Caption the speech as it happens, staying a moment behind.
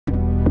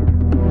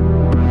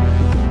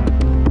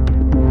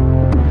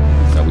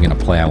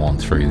plough on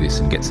through this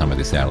and get some of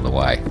this out of the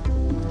way.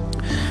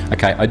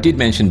 Okay, I did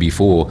mention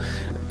before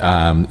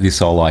this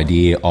whole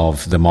idea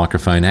of the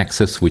microphone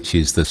axis, which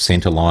is the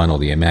centre line or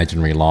the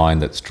imaginary line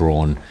that's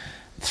drawn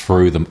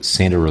through the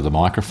centre of the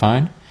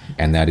microphone,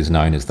 and that is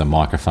known as the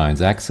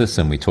microphone's axis.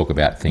 And we talk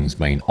about things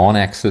being on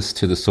axis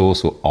to the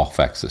source or off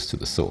axis to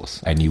the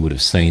source. And you would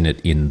have seen it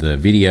in the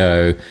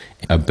video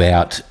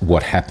about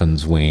what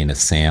happens when a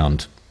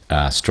sound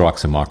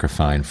strikes a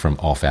microphone from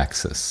off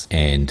axis.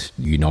 And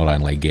you not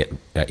only get,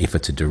 if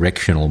it's a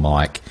directional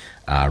mic,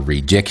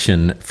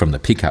 rejection from the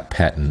pickup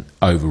pattern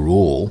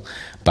overall,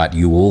 but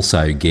you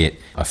also get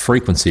a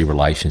frequency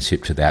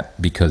relationship to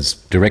that, because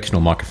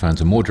directional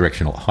microphones are more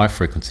directional at high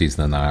frequencies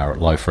than they are at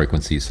low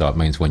frequencies. So it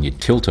means when you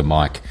tilt a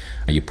mic,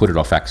 you put it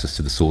off axis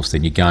to the source,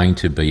 then you're going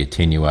to be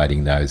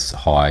attenuating those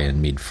high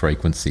and mid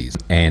frequencies.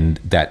 And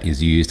that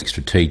is used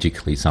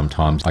strategically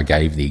sometimes. I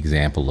gave the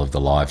example of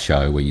the live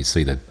show where you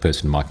see the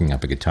person miking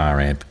up a guitar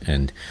amp,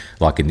 and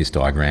like in this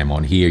diagram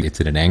on here, it's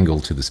at an angle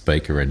to the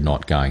speaker and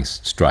not going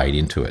straight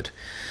into it.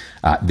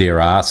 There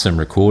are some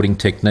recording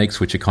techniques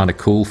which are kind of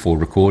cool for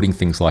recording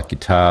things like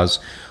guitars,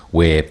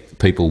 where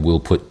people will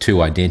put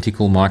two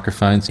identical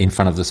microphones in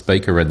front of the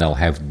speaker, and they'll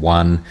have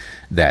one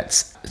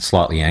that's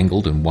slightly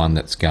angled and one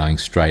that's going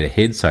straight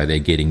ahead, so they're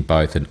getting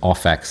both an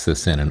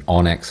off-axis and an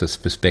on-axis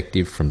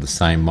perspective from the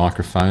same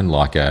microphone,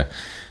 like a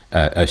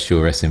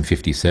Shure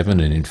SM57.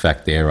 And in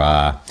fact there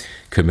are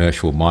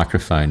commercial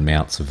microphone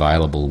mounts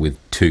available with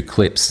two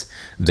clips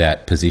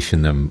that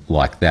position them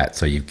like that.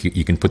 So you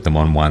can put them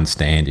on one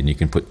stand, and you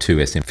can put two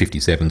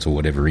SM57s or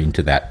whatever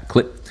into that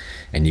clip,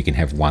 and you can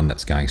have one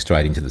that's going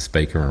straight into the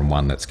speaker and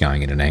one that's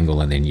going at an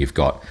angle, and then you've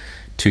got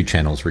two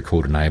channels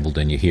record enabled,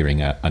 and you're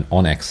hearing an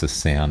on-axis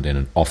sound and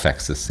an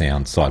off-axis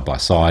sound side by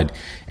side,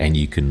 and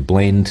you can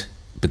blend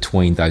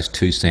between those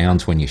two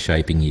sounds when you're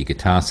shaping your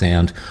guitar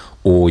sound,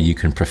 or you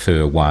can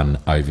prefer one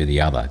over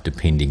the other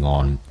depending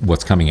on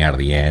what's coming out of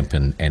the amp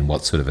and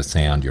what sort of a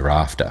sound you're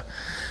after.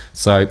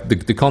 So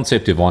the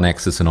concept of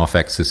on-axis and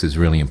off-axis is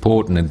really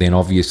important. And then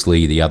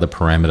obviously the other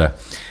parameter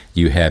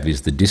you have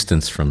is the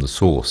distance from the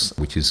source,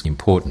 which is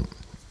important.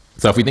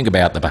 So if we think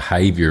about the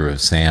behaviour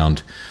of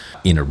sound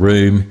in a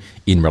room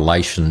in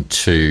relation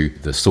to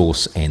the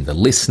source and the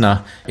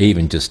listener,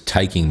 even just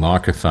taking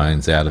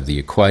microphones out of the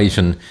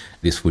equation,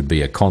 this would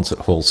be a concert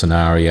hall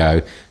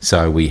scenario.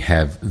 So we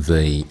have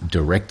the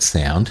direct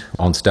sound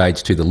on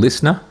stage to the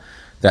listener,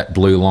 that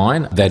blue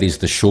line, that is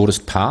the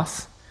shortest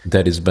path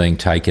that is being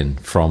taken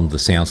from the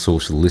sound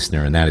source to the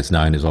listener, and that is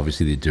known as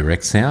obviously the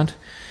direct sound.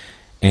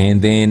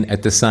 And then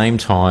at the same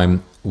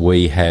time,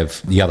 we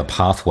have the other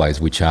pathways,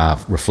 which are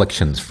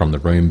reflections from the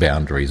room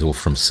boundaries or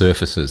from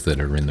surfaces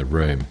that are in the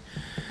room.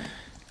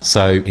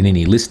 So in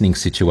any listening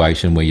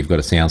situation where you've got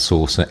a sound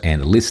source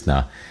and a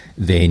listener,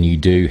 then you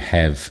do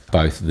have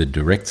both the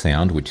direct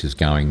sound, which is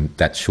going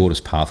that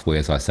shortest pathway,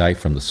 as I say,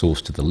 from the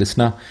source to the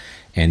listener,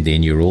 and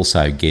then you're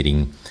also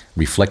getting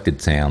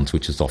reflected sounds,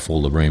 which is off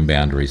all the room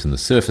boundaries and the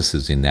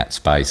surfaces in that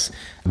space,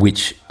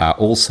 which are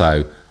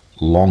also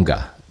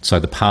longer. So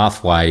the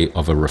pathway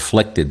of a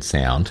reflected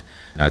sound,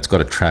 it's got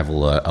to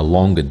travel a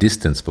longer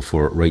distance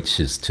before it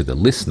reaches to the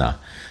listener,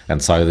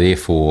 and so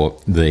therefore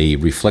the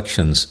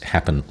reflections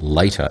happen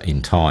later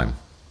in time.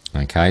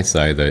 Okay,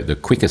 so the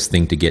quickest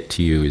thing to get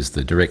to you is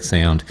the direct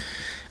sound,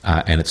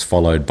 and it's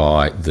followed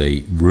by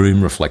the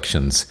room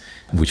reflections,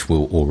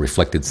 or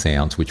reflected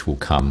sounds, which will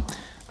come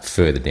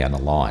further down the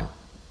line.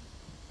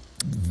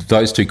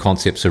 Those two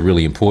concepts are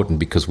really important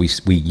because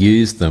we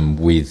use them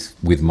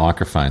with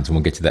microphones, and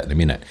we'll get to that in a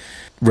minute.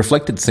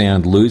 Reflected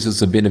sound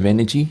loses a bit of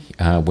energy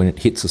when it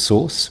hits a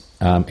source,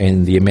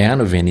 and the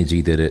amount of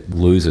energy that it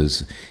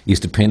loses is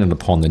dependent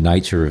upon the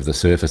nature of the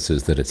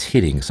surfaces that it's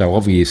hitting. So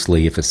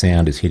obviously if a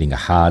sound is hitting a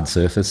hard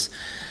surface,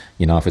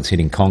 if it's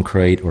hitting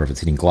concrete or if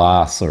it's hitting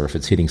glass or if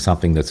it's hitting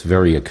something that's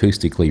very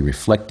acoustically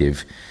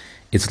reflective,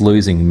 it's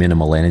losing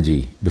minimal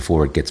energy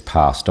before it gets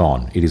passed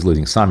on. It is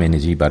losing some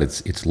energy, but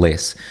it's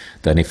less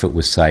than if it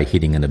was, say,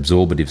 hitting an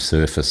absorbative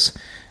surface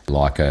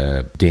like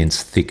a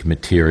dense, thick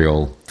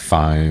material,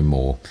 foam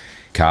or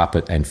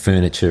carpet and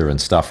furniture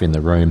and stuff in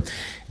the room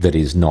that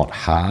is not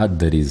hard,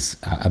 that is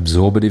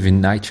absorbative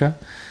in nature.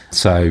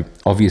 So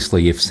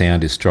obviously if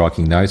sound is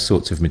striking those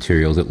sorts of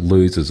materials, it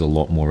loses a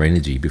lot more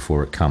energy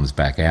before it comes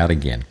back out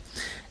again.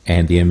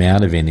 And the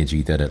amount of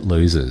energy that it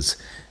loses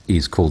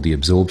is called the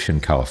absorption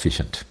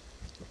coefficient.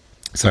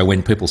 So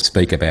when people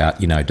speak about,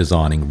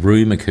 designing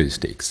room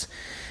acoustics,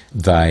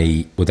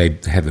 they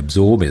have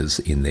absorbers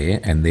in there,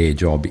 and their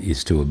job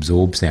is to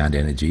absorb sound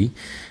energy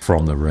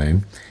from the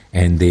room,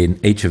 and then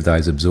each of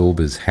those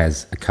absorbers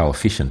has a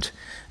coefficient,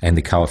 and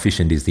the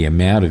coefficient is the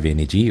amount of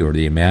energy or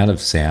the amount of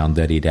sound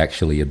that it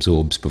actually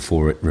absorbs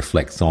before it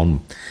reflects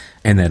on.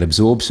 And that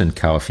absorption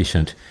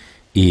coefficient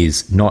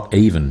is not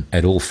even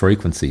at all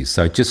frequencies.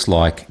 So just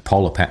like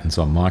polar patterns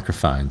on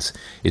microphones,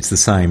 it's the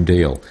same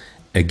deal.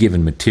 A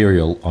given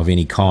material of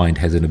any kind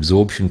has an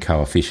absorption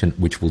coefficient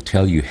which will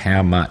tell you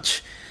how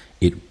much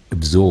it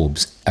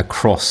absorbs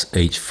across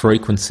each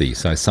frequency.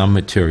 So some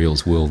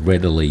materials will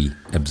readily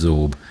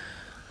absorb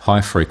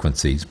high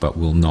frequencies but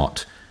will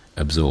not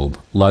absorb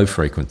low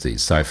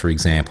frequencies. So, for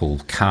example,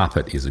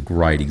 carpet is a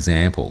great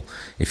example.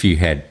 If you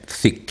had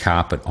thick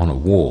carpet on a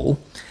wall,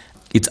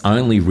 it's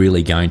only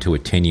really going to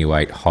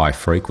attenuate high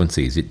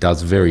frequencies. It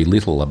does very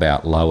little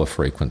about lower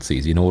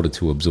frequencies. In order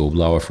to absorb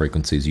lower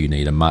frequencies, you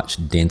need a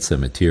much denser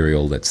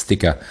material that's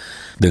thicker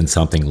than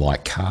something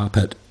like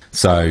carpet.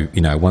 So,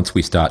 once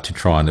we start to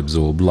try and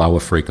absorb lower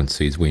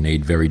frequencies, we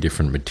need very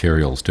different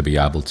materials to be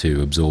able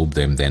to absorb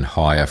them than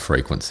higher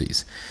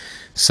frequencies.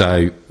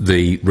 So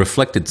the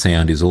reflected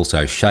sound is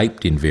also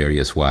shaped in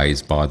various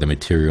ways by the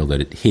material that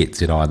it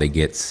hits. It either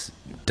gets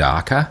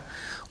darker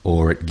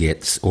or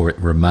it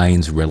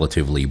remains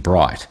relatively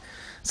bright.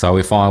 So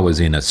if I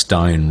was in a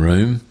stone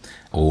room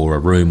or a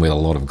room with a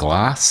lot of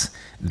glass,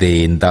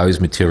 then those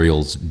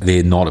materials,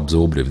 they're not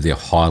absorptive, they're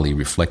highly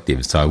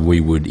reflective. So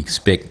we would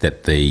expect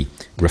that the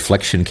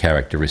reflection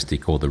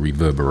characteristic or the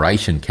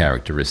reverberation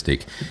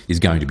characteristic is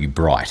going to be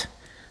bright.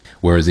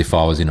 Whereas if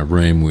I was in a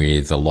room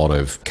with a lot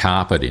of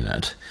carpet in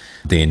it,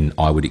 then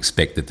I would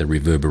expect that the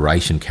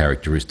reverberation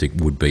characteristic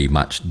would be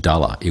much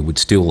duller. It would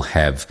still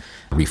have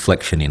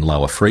reflection in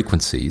lower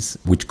frequencies,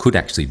 which could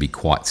actually be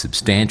quite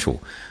substantial,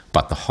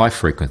 but the high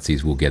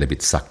frequencies will get a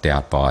bit sucked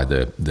out by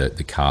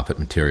the carpet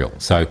material.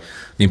 So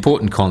the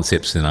important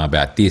concepts to know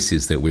about this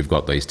is that we've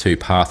got these two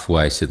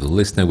pathways to the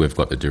listener. We've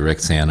got the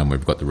direct sound and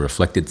we've got the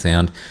reflected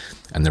sound,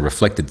 and the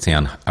reflected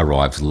sound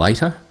arrives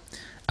later.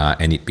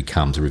 And it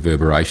becomes a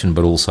reverberation,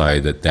 but also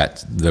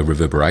that the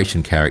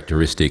reverberation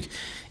characteristic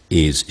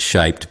is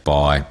shaped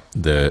by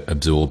the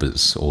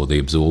absorbers or the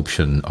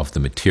absorption of the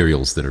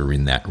materials that are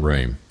in that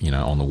room,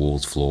 on the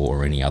walls, floor,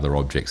 or any other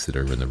objects that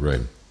are in the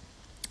room.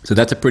 So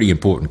that's a pretty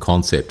important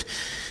concept.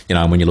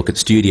 When you look at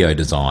studio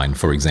design,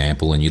 for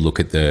example, and you look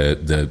at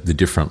the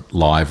different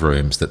live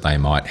rooms that they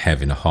might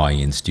have in a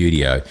high-end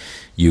studio,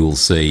 you will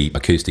see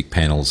acoustic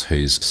panels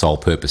whose sole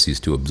purpose is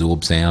to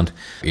absorb sound.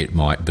 It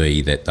might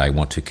be that they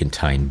want to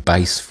contain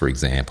bass, for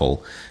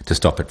example, to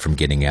stop it from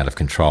getting out of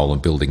control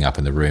and building up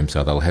in the room.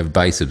 So they'll have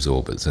bass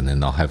absorbers, and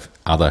then they'll have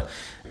other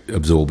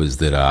absorbers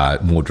that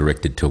are more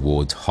directed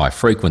towards high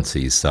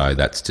frequencies. So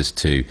that's just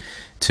to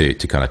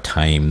kind of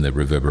tame the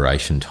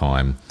reverberation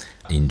time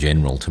in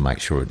general, to make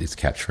sure it is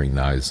capturing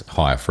those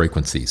higher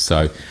frequencies.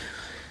 So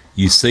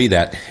you see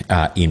that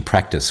in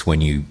practice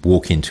when you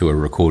walk into a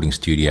recording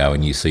studio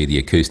and you see the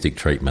acoustic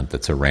treatment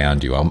that's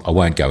around you. I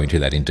won't go into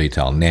that in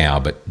detail now,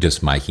 but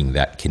just making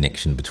that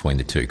connection between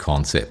the two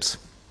concepts.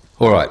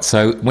 All right,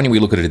 so when we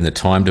look at it in the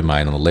time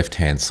domain on the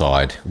left-hand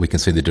side, we can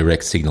see the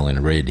direct signal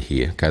in red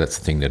here. Okay, that's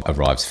the thing that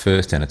arrives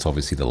first, and it's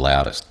obviously the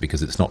loudest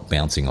because it's not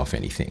bouncing off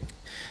anything.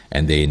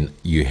 And then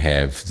you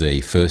have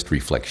the first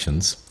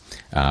reflections,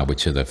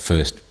 which are the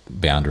first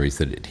boundaries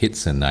that it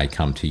hits, and they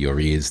come to your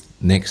ears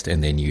next,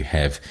 and then you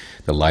have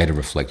the later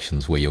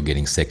reflections where you're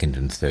getting second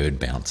and third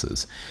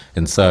bounces.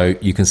 And so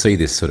you can see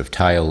this sort of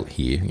tail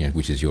here,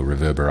 which is your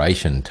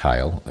reverberation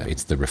tail.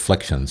 It's the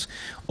reflections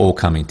all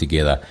coming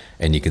together,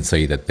 and you can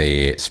see that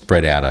they're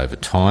spread out over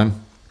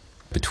time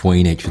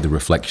between each of the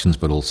reflections,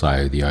 but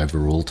also the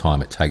overall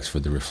time it takes for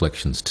the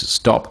reflections to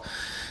stop.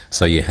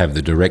 So you have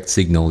the direct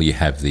signal, you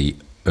have the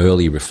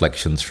early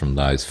reflections from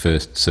those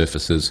first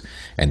surfaces,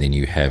 and then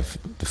you have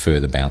the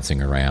further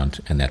bouncing around,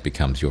 and that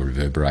becomes your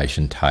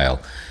reverberation tail.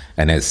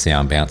 And as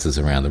sound bounces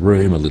around the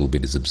room, a little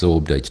bit is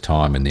absorbed each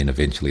time, and then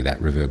eventually that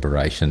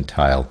reverberation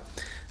tail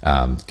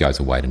goes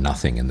away to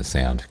nothing and the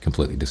sound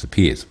completely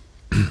disappears.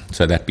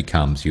 So that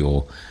becomes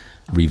your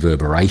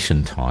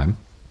reverberation time.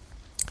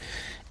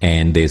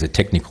 And there's a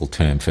technical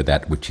term for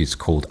that which is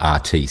called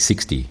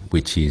RT60,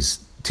 which is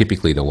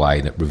typically the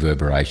way that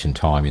reverberation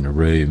time in a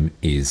room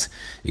is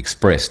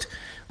expressed.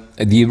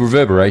 The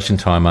reverberation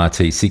time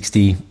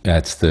RT60,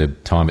 that's the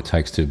time it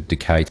takes to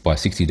decay by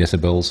 60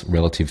 decibels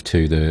relative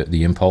to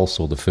the impulse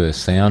or the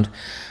first sound.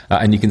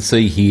 And you can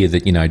see here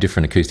that,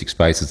 different acoustic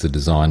spaces are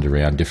designed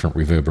around different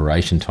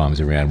reverberation times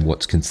around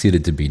what's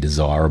considered to be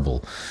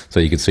desirable.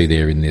 So you can see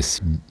there in this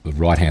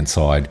right-hand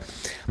side,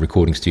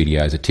 recording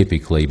studios are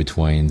typically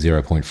between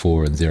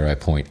 0.4 and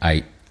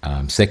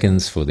 0.8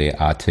 seconds for their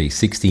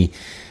RT60.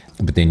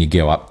 But then you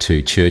go up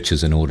to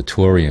churches and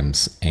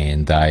auditoriums,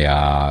 and they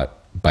are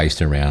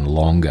based around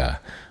longer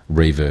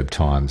reverb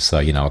times. So,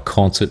 a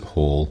concert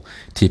hall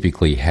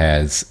typically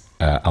has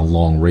a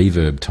long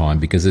reverb time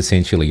because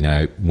essentially,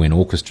 when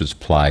orchestras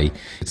play,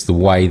 it's the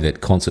way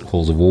that concert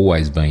halls have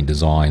always been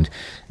designed,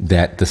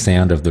 that the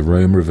sound of the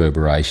room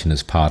reverberation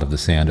is part of the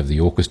sound of the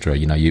orchestra.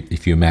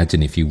 If you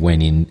imagine if you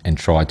went in and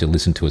tried to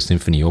listen to a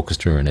symphony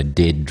orchestra in a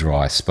dead,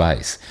 dry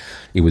space,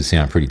 it would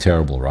sound pretty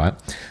terrible, right?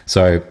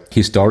 So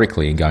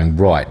historically, and going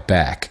right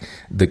back,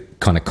 the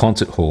kind of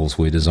concert halls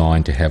were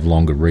designed to have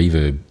longer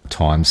reverb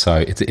times. So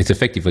it's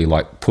effectively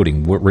like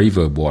putting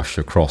reverb wash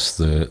across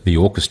the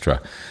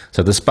orchestra.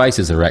 So the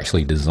spaces are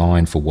actually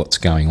designed for what's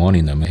going on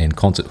in them, and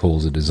concert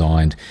halls are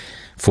designed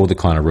for the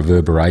kind of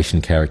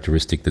reverberation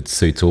characteristic that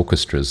suits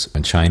orchestras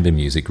and chamber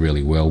music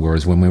really well.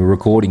 Whereas when we're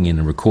recording in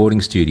a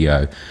recording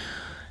studio,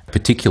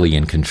 particularly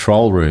in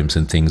control rooms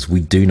and things, we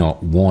do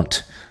not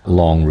want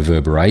long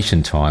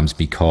reverberation times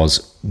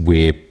because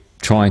we're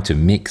trying to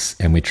mix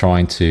and we're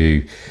trying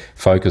to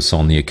focus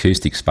on the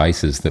acoustic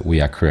spaces that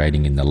we are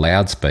creating in the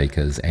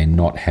loudspeakers and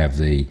not have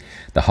the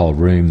whole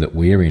room that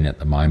we're in at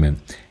the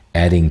moment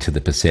adding to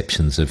the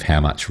perceptions of how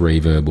much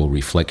reverb or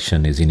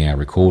reflection is in our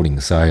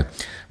recordings. So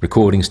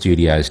recording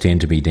studios tend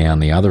to be down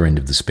the other end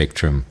of the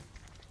spectrum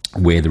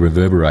where the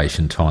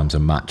reverberation times are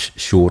much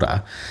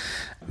shorter.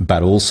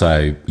 But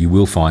also you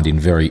will find in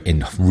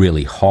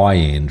really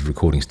high-end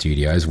recording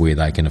studios where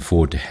they can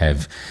afford to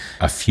have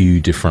a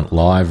few different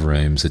live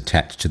rooms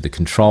attached to the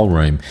control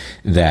room,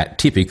 that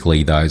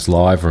typically those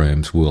live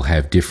rooms will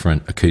have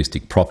different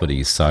acoustic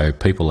properties. So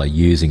people are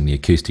using the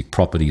acoustic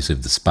properties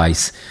of the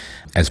space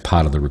as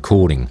part of the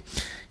recording.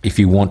 If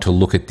you want to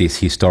look at this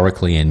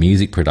historically in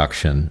music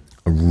production,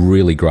 a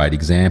really great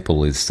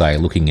example is, say,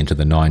 looking into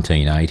the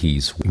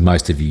 1980s.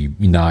 Most of you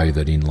know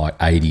that in like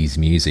 80s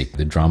music,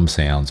 the drum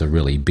sounds are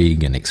really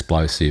big and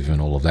explosive and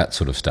all of that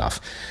sort of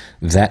stuff.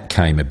 That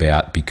came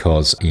about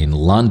because in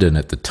London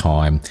at the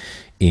time,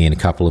 in a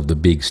couple of the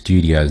big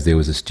studios, there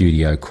was a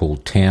studio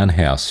called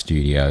Townhouse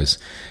Studios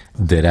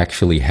that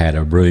actually had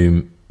a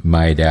room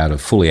made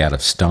fully out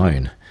of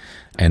stone.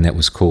 And that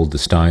was called the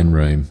Stone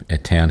Room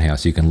at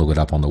Townhouse. You can look it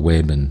up on the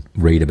web and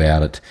read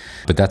about it.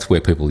 But that's where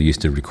people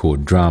used to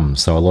record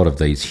drums. So a lot of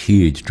these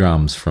huge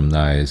drums from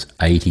those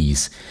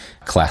 80s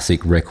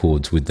classic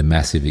records with the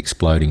massive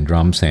exploding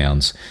drum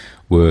sounds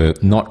were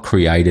not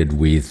created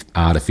with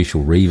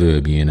artificial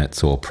reverb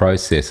units or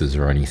processors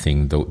or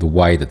anything. The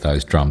way that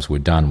those drums were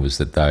done was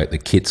that the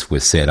kits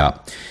were set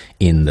up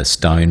in the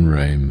Stone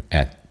Room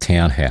at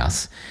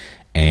Townhouse,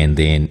 and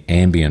then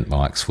ambient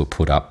mics were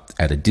put up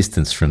at a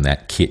distance from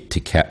that kit to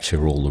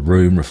capture all the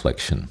room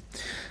reflection.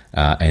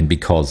 And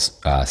because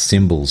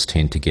cymbals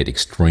tend to get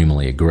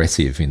extremely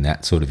aggressive in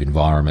that sort of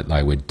environment,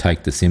 they would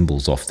take the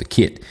cymbals off the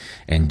kit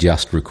and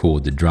just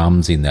record the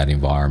drums in that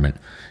environment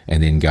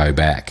and then go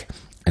back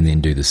and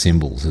then do the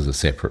cymbals as a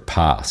separate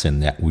pass,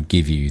 and that would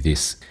give you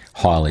this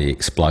highly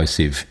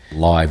explosive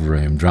live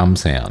room drum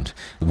sound,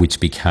 which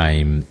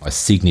became a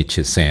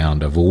signature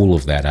sound of all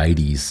of that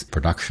 80s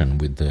production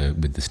with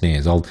the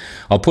snares.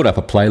 I'll put up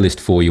a playlist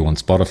for you on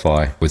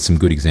Spotify with some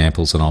good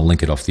examples, and I'll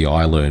link it off the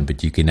iLearn,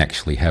 but you can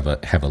actually have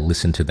a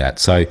listen to that.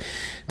 So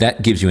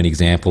that gives you an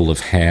example of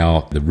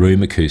how the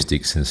room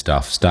acoustics and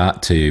stuff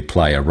start to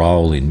play a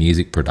role in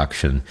music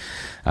production.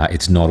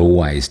 It's not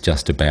always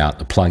just about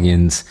the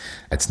plugins.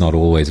 It's not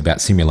always about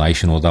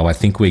simulation, although I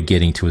think we're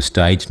getting to a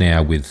stage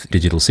now with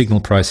digital signal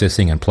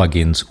processing and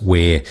plugins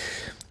where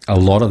a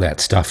lot of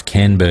that stuff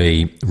can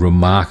be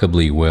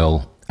remarkably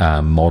well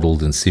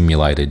modelled and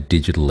simulated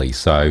digitally.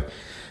 So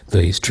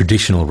these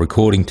traditional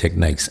recording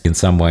techniques in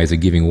some ways are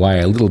giving way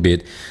a little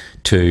bit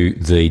to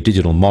the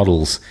digital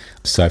models.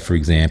 So for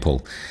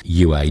example,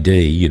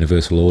 UAD,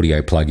 Universal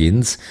Audio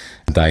plugins,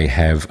 they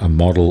have a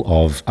model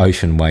of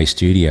Ocean Way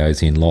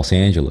Studios in Los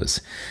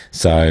Angeles.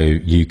 So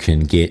you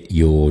can get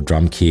your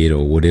drum kit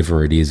or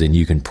whatever it is and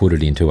you can put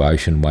it into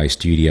Ocean Way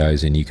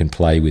Studios and you can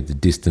play with the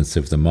distance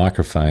of the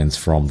microphones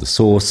from the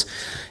source,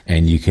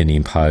 and you can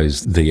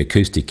impose the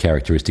acoustic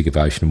characteristic of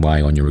Ocean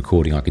Way on your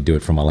recording. I could do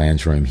it from a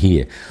lounge room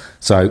here.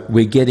 So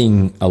we're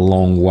getting a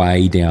long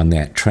way down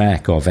that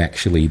track of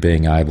actually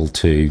being able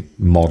to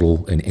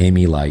model and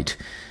emulate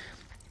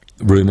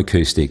room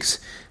acoustics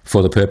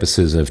for the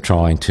purposes of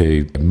trying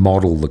to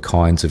model the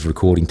kinds of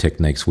recording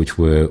techniques which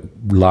were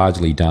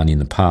largely done in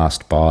the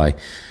past by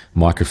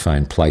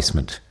microphone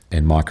placement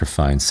and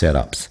microphone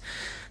setups.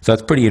 So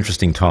it's a pretty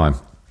interesting time.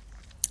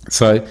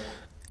 So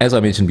as I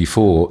mentioned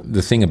before,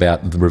 the thing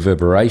about the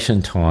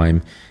reverberation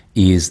time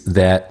is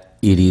that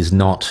it is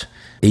not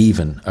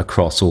even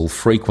across all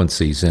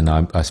frequencies, and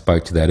I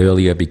spoke to that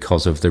earlier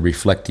because of the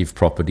reflective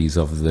properties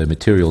of the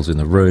materials in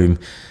the room.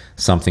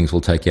 Some things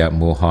will take out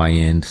more high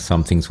end,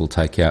 some things will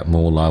take out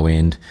more low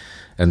end,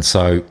 and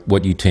so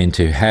what you tend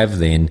to have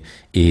then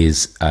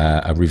is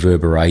a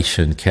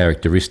reverberation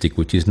characteristic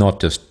which is not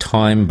just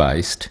time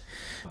based,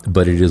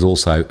 but it is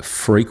also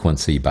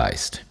frequency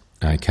based.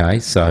 Okay,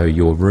 so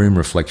your room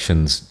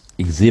reflections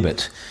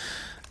exhibit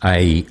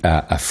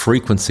a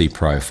frequency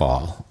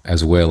profile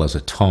as well as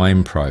a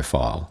time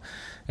profile.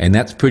 And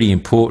that's pretty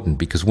important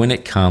because when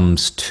it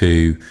comes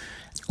to,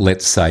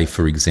 let's say,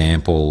 for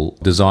example,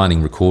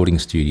 designing recording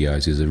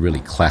studios is a really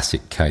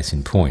classic case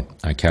in point,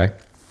 okay?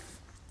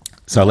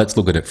 So let's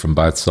look at it from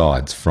both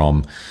sides,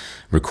 from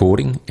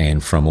recording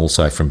and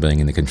also from being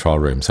in the control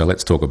room. So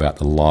let's talk about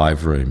the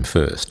live room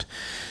first.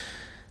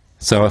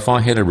 So if I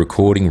had a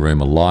recording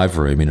room, a live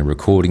room in a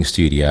recording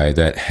studio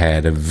that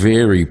had a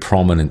very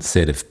prominent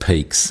set of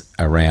peaks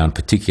around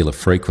particular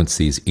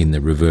frequencies in the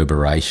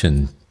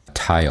reverberation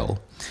tail,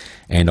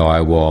 and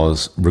I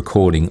was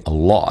recording a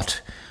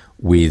lot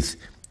with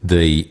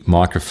the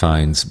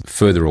microphones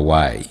further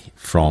away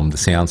from the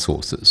sound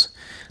sources,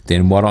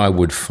 then what I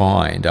would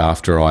find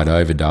after I'd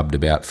overdubbed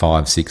about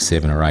 5, 6,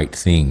 7 or 8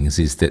 things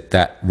is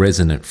that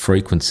resonant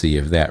frequency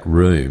of that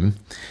room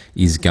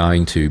is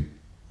going to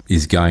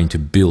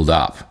build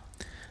up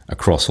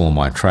across all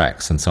my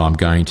tracks, and so I'm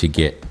going to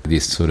get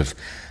this sort of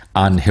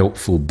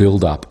unhelpful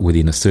build-up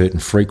within a certain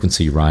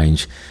frequency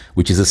range,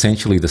 which is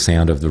essentially the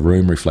sound of the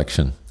room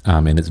reflection.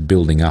 And it's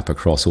building up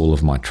across all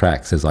of my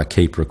tracks as I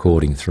keep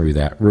recording through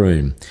that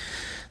room.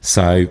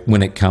 So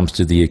when it comes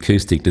to the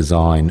acoustic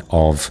design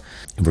of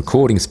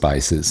recording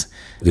spaces,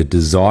 the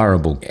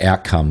desirable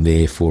outcome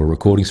there for a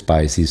recording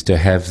space is to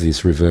have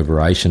this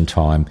reverberation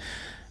time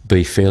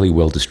be fairly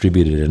well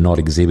distributed and not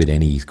exhibit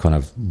any kind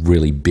of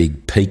really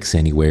big peaks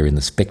anywhere in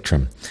the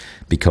spectrum.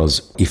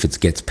 Because if it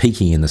gets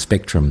peaky in the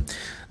spectrum,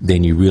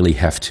 then you really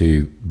have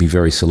to be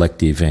very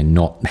selective and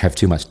not have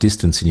too much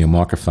distance in your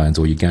microphones,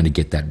 or you're going to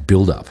get that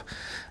build-up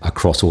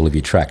across all of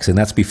your tracks. And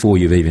that's before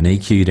you've even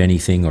EQ'd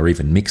anything or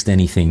even mixed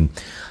anything.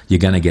 You're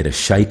going to get a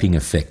shaping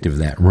effect of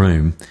that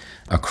room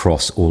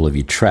across all of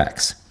your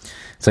tracks.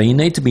 So you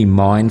need to be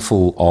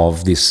mindful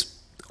of this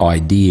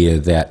idea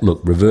that,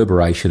 look,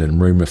 reverberation and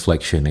room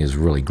reflection is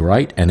really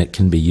great, and it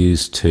can be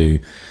used to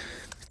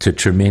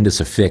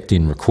tremendous effect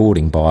in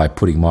recording by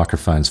putting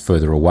microphones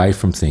further away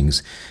from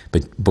things.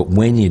 But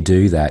when you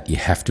do that, you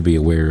have to be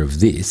aware of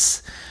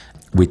this,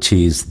 which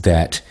is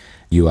that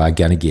you are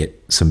going to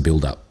get some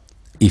build-up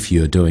if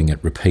you're doing it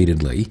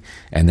repeatedly,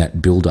 and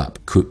that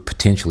build-up could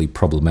potentially be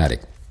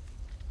problematic.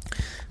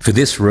 For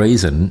this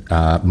reason,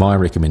 my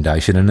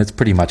recommendation, and it's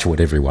pretty much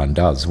what everyone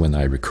does when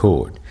they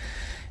record,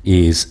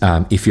 is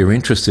if you're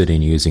interested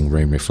in using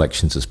room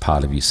reflections as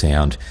part of your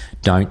sound,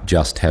 don't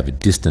just have a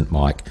distant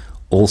mic,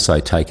 also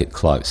take it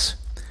close.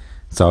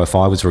 So if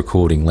I was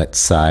recording, let's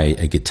say,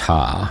 a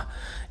guitar,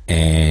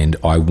 and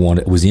I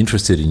was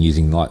interested in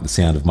using like the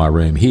sound of my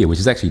room here, which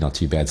is actually not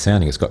too bad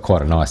sounding. It's got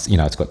quite a nice,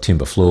 it's got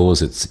timber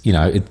floors.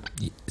 It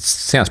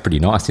sounds pretty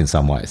nice in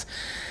some ways.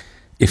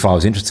 If I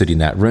was interested in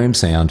that room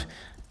sound,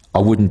 I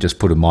wouldn't just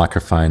put a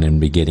microphone and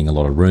be getting a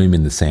lot of room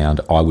in the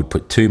sound. I would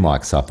put two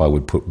mics up. I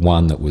would put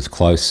one that was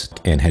close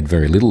and had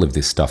very little of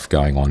this stuff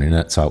going on in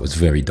it, so it was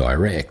very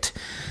direct.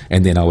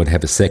 And then I would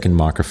have a second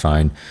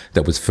microphone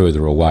that was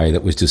further away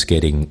that was just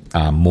getting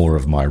more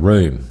of my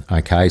room.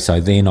 Okay, so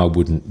then I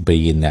wouldn't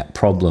be in that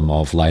problem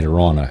of later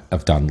on,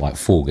 I've done like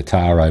 4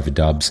 guitar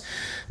overdubs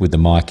with the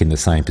mic in the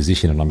same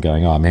position, and I'm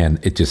going, oh man,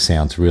 it just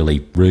sounds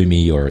really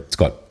roomy, or it's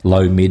got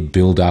low mid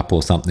build up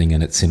or something,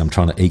 and I'm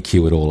trying to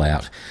EQ it all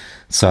out.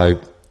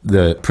 So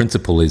the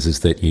principle is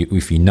that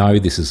if you know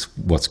this is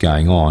what's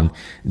going on,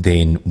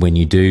 then when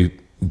you do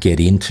get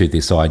into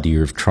this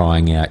idea of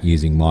trying out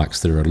using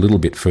mics that are a little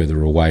bit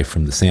further away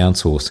from the sound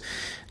source,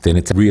 then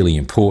it's really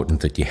important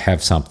that you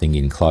have something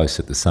in close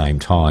at the same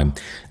time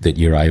that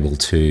you're able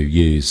to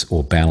use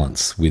or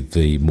balance with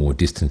the more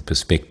distant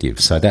perspective.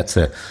 So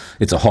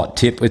it's a hot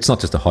tip. It's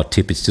not just a hot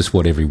tip, it's just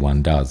what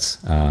everyone does.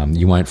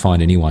 You won't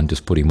find anyone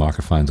just putting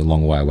microphones a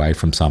long way away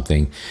from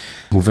something,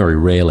 well, very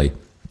rarely,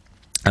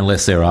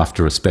 unless they're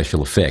after a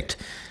special effect,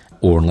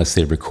 or unless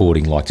they're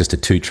recording like just a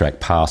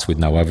 2-track pass with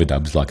no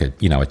overdubs, like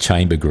a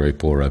chamber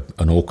group or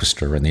an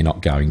orchestra, and they're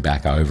not going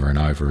back over and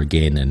over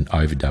again and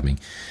overdubbing.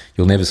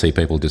 You'll never see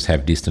people just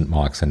have distant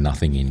mics and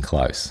nothing in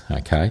close,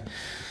 okay?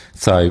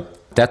 So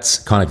that's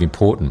kind of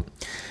important.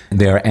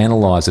 There are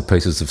analyzer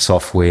pieces of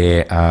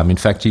software. In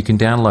fact, you can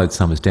download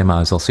some as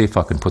demos. I'll see if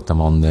I can put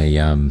them on the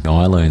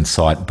iLearn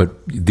site, but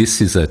this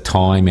is a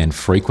time and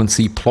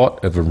frequency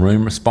plot of a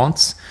room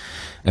response.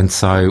 And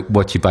so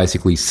what you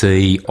basically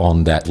see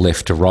on that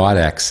left to right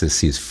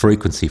axis is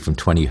frequency from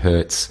 20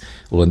 hertz.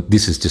 Well,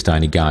 this is just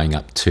only going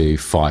up to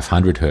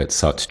 500 hertz,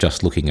 so it's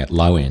just looking at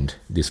low end,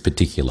 this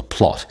particular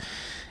plot.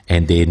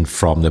 And then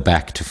from the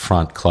back to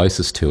front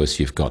closest to us,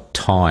 you've got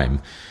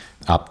time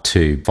up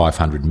to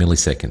 500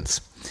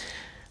 milliseconds.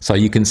 So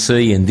you can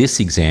see in this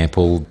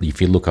example, if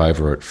you look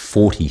over at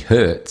 40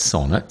 hertz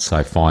on it,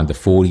 so find the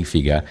 40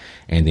 figure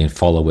and then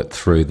follow it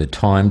through the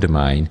time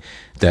domain,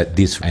 that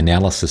this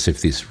analysis of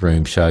this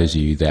room shows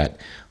you that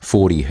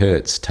 40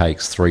 hertz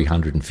takes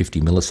 350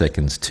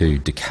 milliseconds to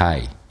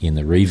decay in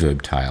the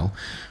reverb tail,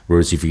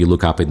 whereas if you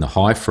look up in the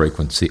high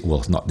frequency, well,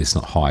 it's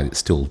not high, it's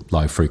still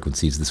low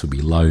frequencies, this would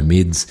be low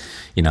mids,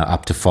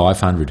 up to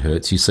 500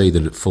 hertz, you see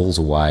that it falls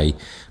away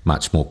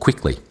much more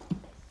quickly.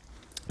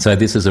 So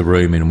this is a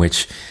room in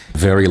which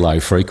very low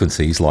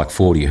frequencies like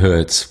 40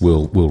 hertz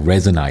will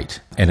resonate,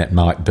 and it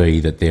might be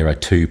that there are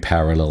 2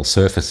 parallel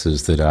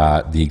surfaces that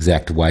are the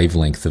exact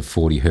wavelength of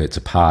 40 hertz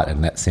apart,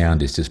 and that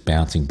sound is just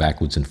bouncing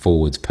backwards and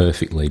forwards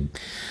perfectly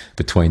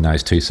between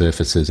those 2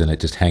 surfaces, and it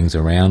just hangs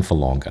around for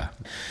longer.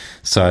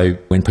 So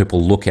when people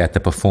look at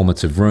the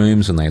performance of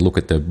rooms and they look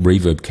at the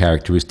reverb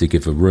characteristic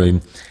of a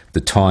room,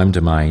 the time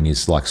domain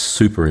is like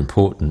super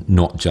important,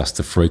 not just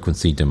the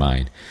frequency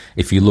domain.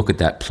 If you look at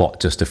that plot,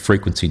 just a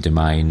frequency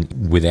domain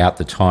without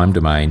the time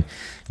domain,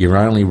 you're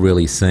only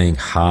really seeing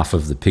half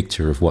of the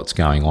picture of what's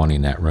going on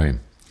in that room.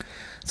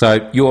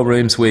 So your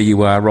room's where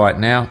you are right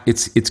now,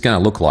 it's going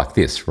to look like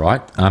this,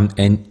 right?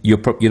 And you're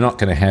not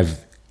going to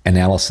have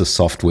analysis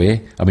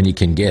software. I mean, you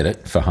can get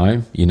it for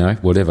home,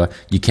 whatever.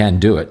 You can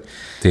do it.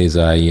 There's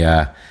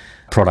a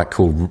product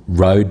called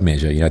Rode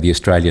Measure. The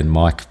Australian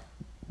mic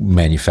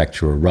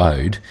manufacturer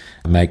Rode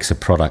makes a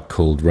product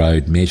called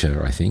Rode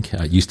Measure, I think.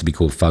 It used to be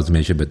called Fuzz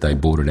Measure, but they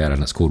bought it out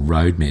and it's called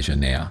Rode Measure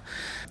now.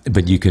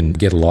 but you can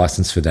get a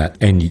license for that.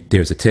 And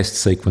there's a test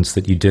sequence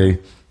that you do.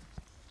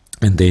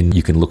 And then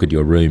you can look at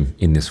your room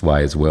in this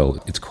way as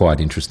well. It's quite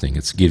interesting.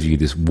 It gives you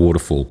this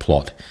waterfall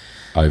plot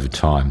over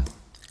time.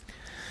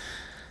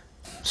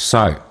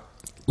 So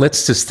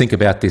let's just think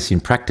about this in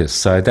practice.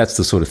 So that's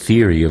the sort of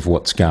theory of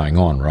what's going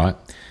on, right?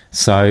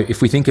 So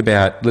if we think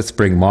about, let's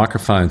bring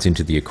microphones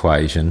into the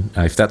equation.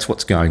 If that's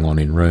what's going on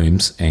in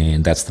rooms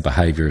and that's the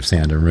behaviour of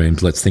sound in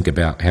rooms, let's think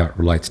about how it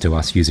relates to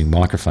us using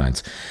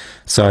microphones.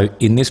 So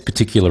in this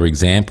particular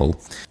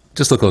example,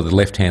 just look at the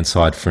left-hand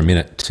side for a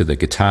minute to the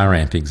guitar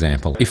amp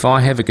example. If I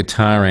have a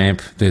guitar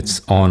amp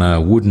that's on a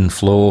wooden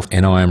floor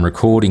and I am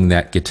recording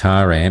that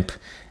guitar amp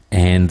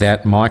and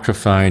that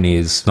microphone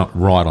is not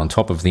right on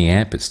top of the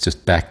amp, it's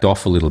just backed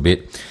off a little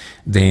bit,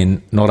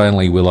 then not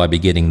only will I be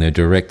getting the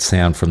direct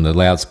sound from the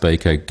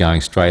loudspeaker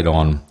going straight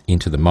on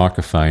into the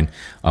microphone,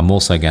 I'm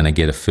also going to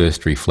get a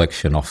first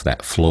reflection off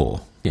that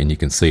floor. And you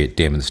can see it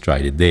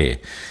demonstrated there.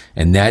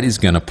 And that is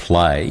going to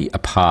play a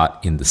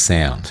part in the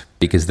sound,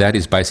 because that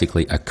is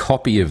basically a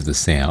copy of the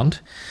sound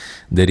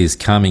that is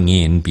coming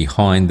in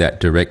behind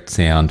that direct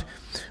sound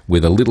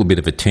with a little bit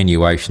of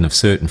attenuation of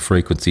certain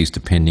frequencies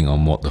depending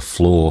on what the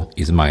floor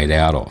is made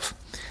out of.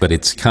 But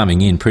it's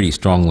coming in pretty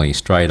strongly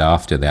straight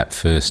after that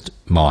first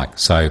mic.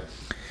 So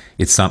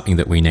it's something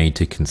that we need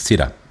to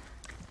consider.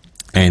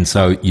 And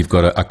so you've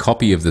got a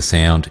copy of the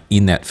sound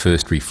in that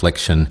first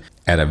reflection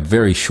at a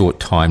very short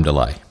time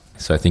delay.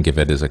 So think of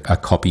it as a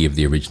copy of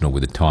the original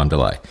with a time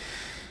delay.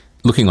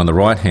 Looking on the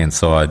right-hand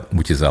side,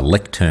 which is a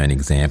lectern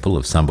example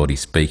of somebody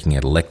speaking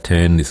at a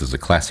lectern, this is a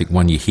classic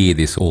one. You hear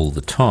this all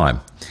the time.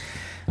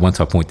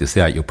 Once I point this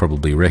out, you'll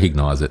probably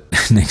recognise it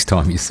next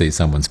time you see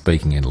someone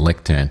speaking at a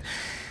lectern.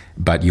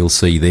 But you'll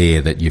see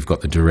there that you've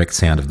got the direct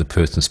sound of the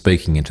person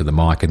speaking into the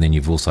mic, and then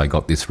you've also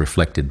got this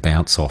reflected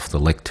bounce off the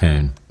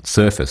lectern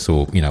surface,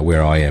 or, you know,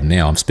 where I am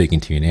now. I'm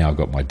speaking to you now. I've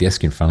got my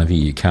desk in front of you.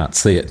 You can't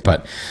see it,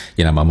 but,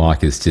 you know, my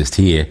mic is just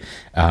here.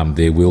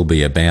 There will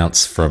be a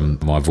bounce from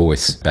my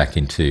voice back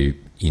into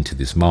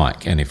this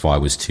mic. And if I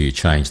was to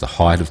change the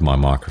height of my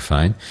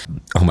microphone,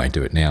 I won't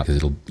do it now because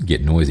it'll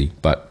get noisy,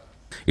 but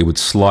it would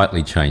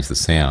slightly change the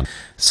sound.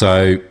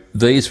 So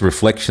these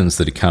reflections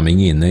that are coming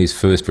in, these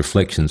first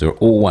reflections, are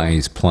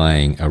always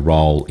playing a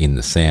role in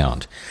the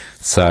sound.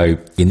 So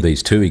in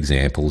these two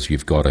examples,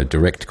 you've got a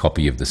direct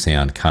copy of the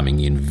sound coming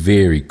in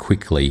very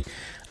quickly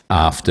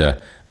after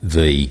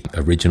the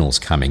originals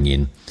coming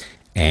in.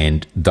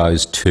 And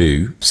those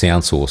two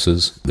sound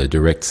sources, the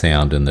direct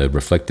sound and the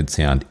reflected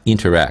sound,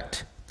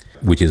 interact,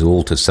 which is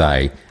all to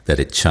say that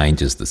it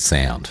changes the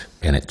sound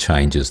and it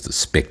changes the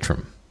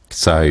spectrum.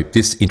 So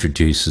this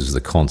introduces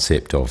the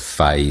concept of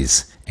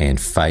phase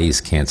and phase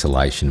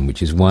cancellation,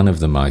 which is one of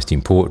the most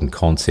important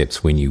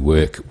concepts when you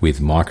work with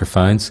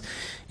microphones.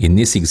 In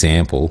this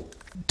example,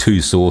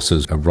 two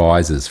sources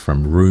arises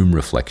from room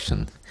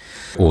reflection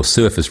or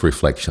surface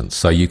reflection.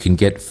 So you can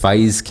get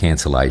phase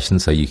cancellation,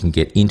 so you can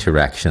get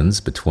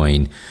interactions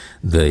between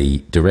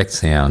the direct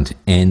sound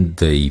and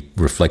the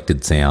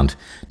reflected sound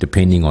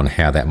depending on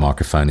how that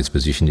microphone is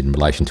positioned in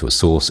relation to a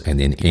source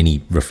and then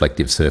any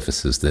reflective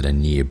surfaces that are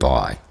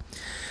nearby.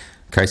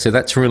 Okay, so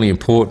that's really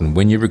important.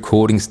 When you're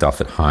recording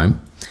stuff at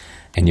home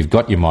and you've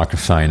got your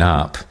microphone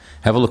up,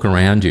 have a look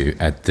around you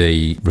at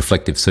the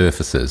reflective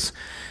surfaces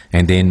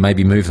and then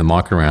maybe move the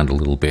mic around a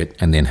little bit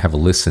and then have a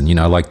listen. You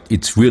know, like,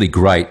 it's really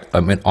great.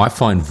 I mean, I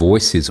find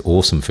voice is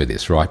awesome for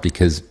this, right?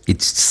 Because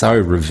it's so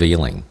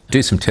revealing.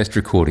 Do some test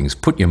recordings.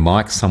 Put your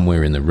mic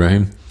somewhere in the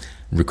room,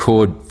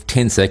 record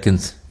 10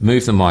 seconds,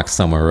 move the mic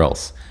somewhere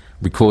else.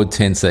 Record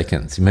 10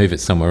 seconds, move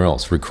it somewhere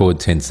else, record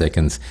 10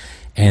 seconds.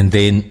 And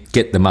then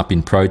get them up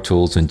in Pro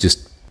Tools and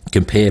just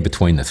compare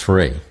between the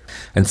three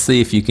and see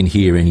if you can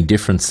hear any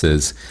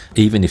differences.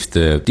 Even if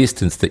the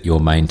distance that you're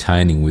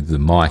maintaining with the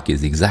mic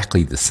is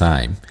exactly the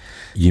same,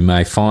 you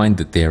may find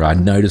that there are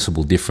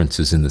noticeable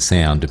differences in the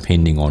sound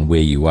depending on where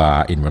you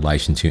are in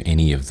relation to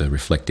any of the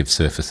reflective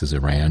surfaces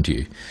around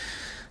you.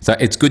 So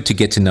it's good to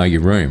get to know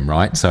your room,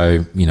 right?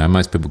 So, you know,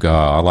 most people go,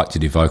 oh, I like to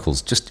do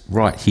vocals just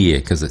right here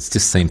because it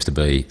just seems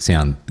to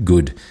sound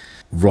good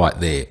right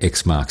there,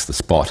 X marks the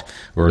spot.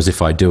 Whereas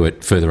if I do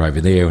it further over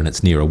there and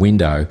it's near a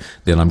window,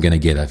 then I'm going to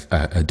get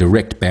a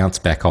direct bounce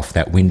back off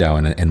that window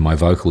and my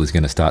vocal is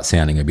going to start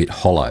sounding a bit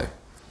hollow.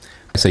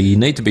 So you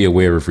need to be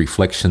aware of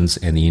reflections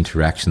and the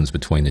interactions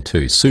between the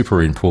two.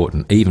 Super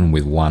important, even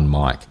with one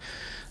mic.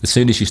 As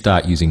soon as you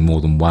start using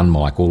more than one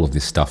mic, all of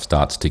this stuff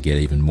starts to get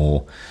even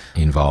more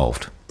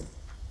involved.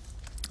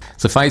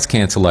 So phase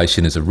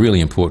cancellation is a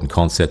really important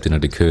concept, and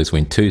it occurs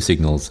when two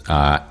signals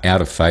are out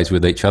of phase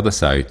with each other,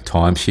 so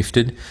time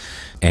shifted,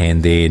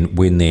 and then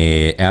when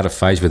they're out of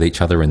phase with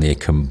each other and they're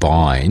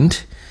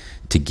combined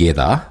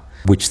together,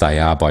 which they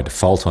are by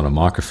default on a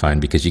microphone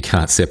because you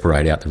can't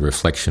separate out the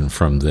reflection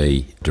from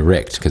the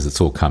direct because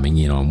it's all coming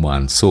in on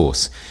one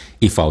source.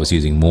 If I was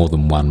using more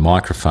than one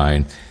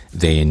microphone,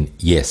 then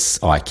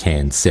yes, I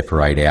can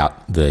separate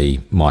out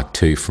the mic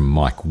 2 from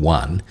mic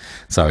 1.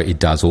 So it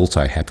does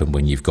also happen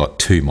when you've got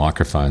two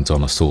microphones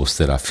on a source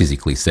that are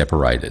physically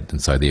separated,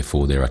 and so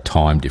therefore there are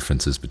time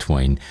differences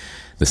between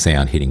the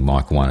sound hitting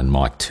mic 1 and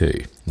mic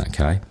 2.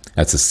 Okay,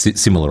 that's a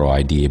similar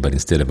idea, but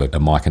instead of a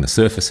mic and a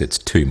surface, it's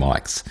 2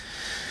 mics.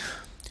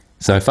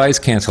 So phase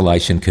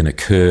cancellation can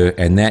occur,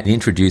 and that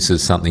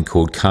introduces something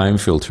called comb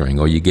filtering,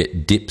 or you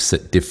get dips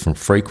at different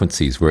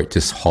frequencies where it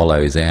just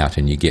hollows out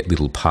and you get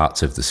little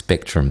parts of the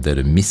spectrum that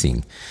are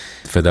missing.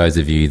 For those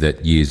of you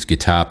that use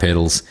guitar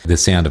pedals, the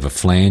sound of a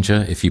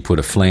flanger, if you put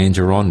a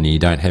flanger on and you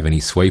don't have any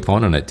sweep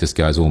on and it just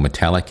goes all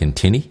metallic and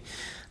tinny,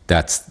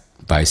 that's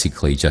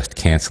basically just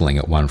cancelling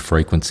at one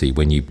frequency.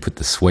 When you put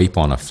the sweep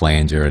on a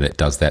flanger and it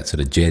does that sort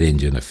of jet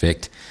engine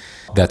effect,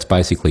 that's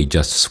basically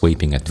just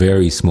sweeping a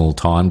very small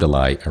time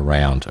delay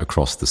around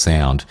across the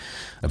sound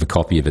of a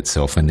copy of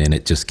itself, and then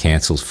it just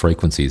cancels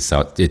frequencies,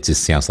 so it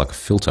just sounds like a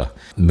filter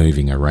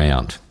moving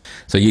around.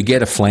 So you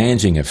get a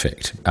flanging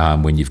effect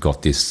when you've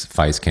got this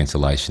phase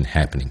cancellation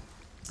happening.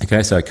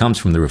 Okay, so it comes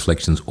from the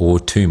reflections or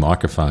 2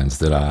 microphones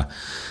that are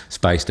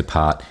spaced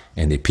apart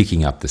and they're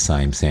picking up the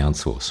same sound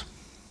source.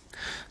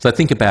 So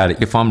think about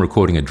it, if I'm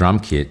recording a drum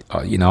kit,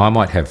 I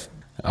might have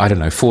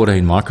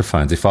 14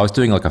 microphones. If I was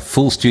doing like a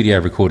full studio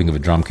recording of a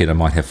drum kit, I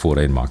might have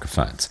 14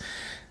 microphones.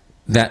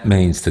 That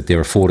means that there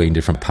are 14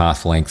 different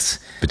path lengths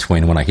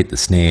between when I hit the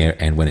snare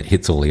and when it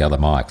hits all the other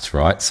mics,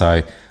 right?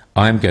 So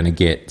I'm going to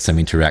get some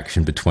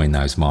interaction between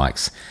those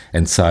mics.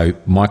 And so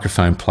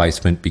microphone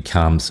placement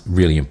becomes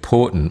really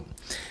important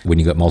when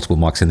you've got multiple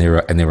mics, and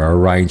there are a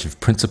range of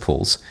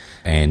principles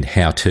and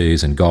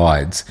how-tos and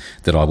guides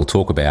that I will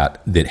talk about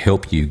that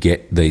help you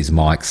get these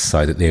mics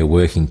so that they're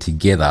working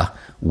together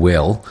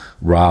well,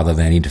 rather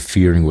than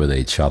interfering with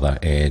each other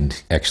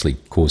and actually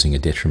causing a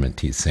detriment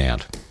to your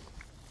sound.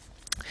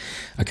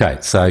 Okay,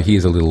 so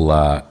here's a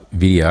little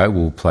video.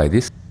 We'll play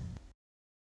this.